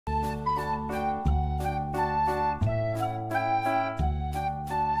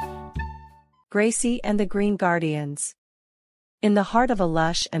Gracie and the Green Guardians. In the heart of a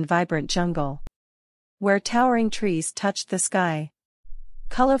lush and vibrant jungle, where towering trees touched the sky,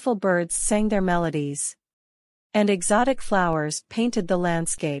 colorful birds sang their melodies, and exotic flowers painted the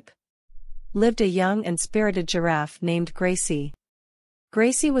landscape, lived a young and spirited giraffe named Gracie.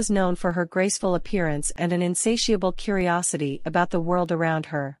 Gracie was known for her graceful appearance and an insatiable curiosity about the world around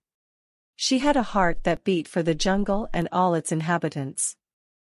her. She had a heart that beat for the jungle and all its inhabitants.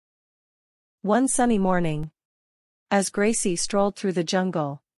 One sunny morning, as Gracie strolled through the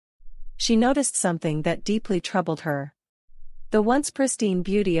jungle, she noticed something that deeply troubled her. The once pristine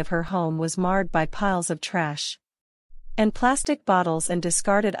beauty of her home was marred by piles of trash, and plastic bottles and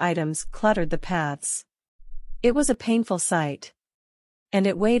discarded items cluttered the paths. It was a painful sight, and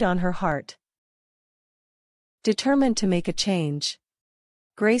it weighed on her heart. Determined to make a change,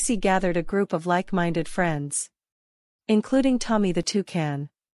 Gracie gathered a group of like-minded friends, including Tommy the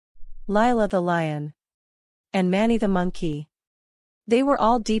toucan, Lila the lion, and Manny the monkey. They were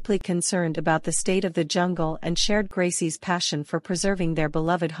all deeply concerned about the state of the jungle and shared Gracie's passion for preserving their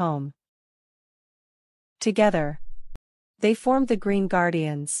beloved home. Together, they formed the Green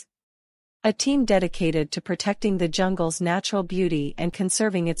Guardians, a team dedicated to protecting the jungle's natural beauty and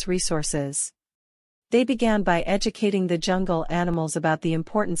conserving its resources. They began by educating the jungle animals about the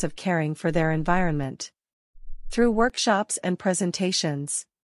importance of caring for their environment. Through workshops and presentations,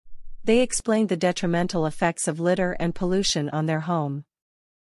 they explained the detrimental effects of litter and pollution on their home.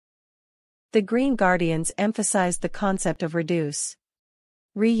 The Green Guardians emphasized the concept of reduce,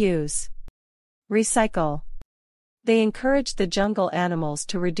 reuse, recycle. They encouraged the jungle animals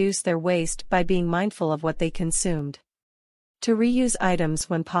to reduce their waste by being mindful of what they consumed, to reuse items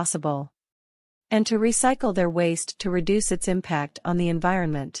when possible, and to recycle their waste to reduce its impact on the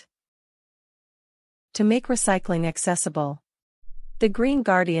environment. To make recycling accessible, the Green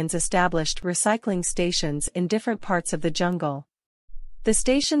Guardians established recycling stations in different parts of the jungle. The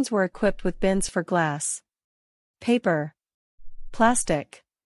stations were equipped with bins for glass, paper, plastic,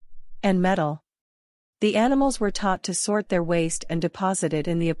 and metal. The animals were taught to sort their waste and deposit it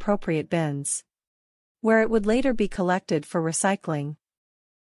in the appropriate bins, where it would later be collected for recycling.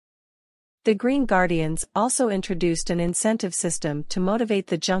 The Green Guardians also introduced an incentive system to motivate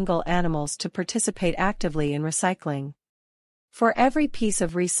the jungle animals to participate actively in recycling. For every piece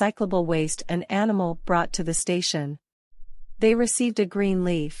of recyclable waste an animal brought to the station, they received a green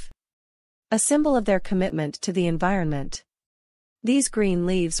leaf, a symbol of their commitment to the environment. These green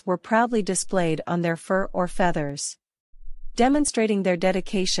leaves were proudly displayed on their fur or feathers, demonstrating their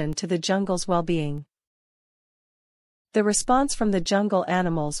dedication to the jungle's well-being. The response from the jungle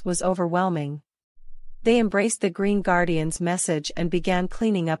animals was overwhelming. They embraced the Green Guardians' message and began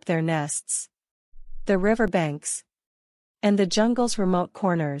cleaning up their nests, the riverbanks, and the jungle's remote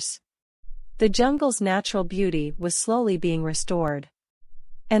corners. The jungle's natural beauty was slowly being restored,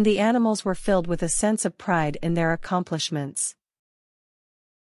 and the animals were filled with a sense of pride in their accomplishments.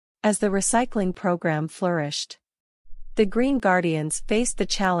 As the recycling program flourished, the Green Guardians faced the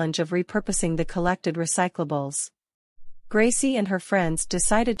challenge of repurposing the collected recyclables. Gracie and her friends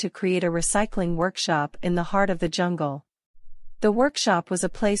decided to create a recycling workshop in the heart of the jungle. The workshop was a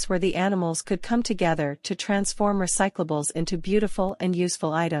place where the animals could come together to transform recyclables into beautiful and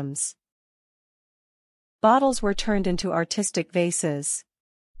useful items. Bottles were turned into artistic vases.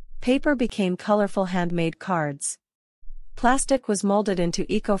 Paper became colorful handmade cards. Plastic was molded into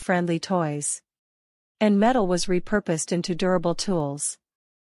eco-friendly toys, and metal was repurposed into durable tools.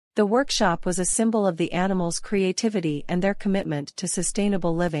 The workshop was a symbol of the animals' creativity and their commitment to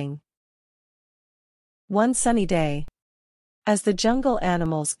sustainable living. One sunny day, as the jungle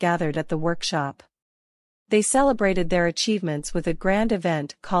animals gathered at the workshop, they celebrated their achievements with a grand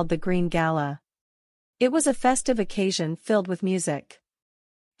event called the Green Gala. It was a festive occasion filled with music,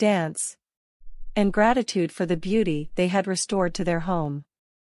 dance, and gratitude for the beauty they had restored to their home.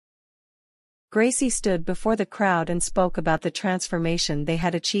 Gracie stood before the crowd and spoke about the transformation they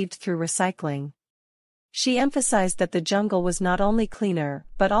had achieved through recycling. She emphasized that the jungle was not only cleaner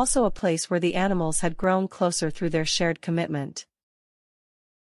but also a place where the animals had grown closer through their shared commitment.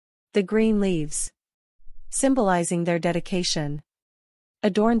 The green leaves, symbolizing their dedication,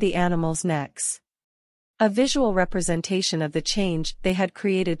 adorned the animals' necks, a visual representation of the change they had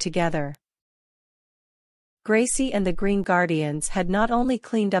created together. Gracie and the Green Guardians had not only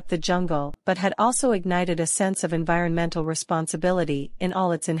cleaned up the jungle but had also ignited a sense of environmental responsibility in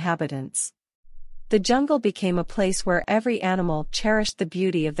all its inhabitants. The jungle became a place where every animal cherished the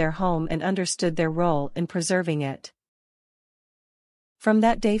beauty of their home and understood their role in preserving it. From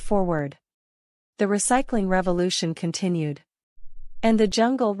that day forward, the recycling revolution continued. And the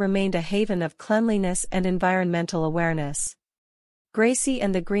jungle remained a haven of cleanliness and environmental awareness. Gracie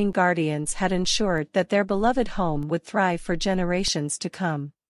and the Green Guardians had ensured that their beloved home would thrive for generations to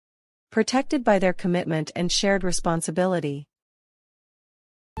come. Protected by their commitment and shared responsibility.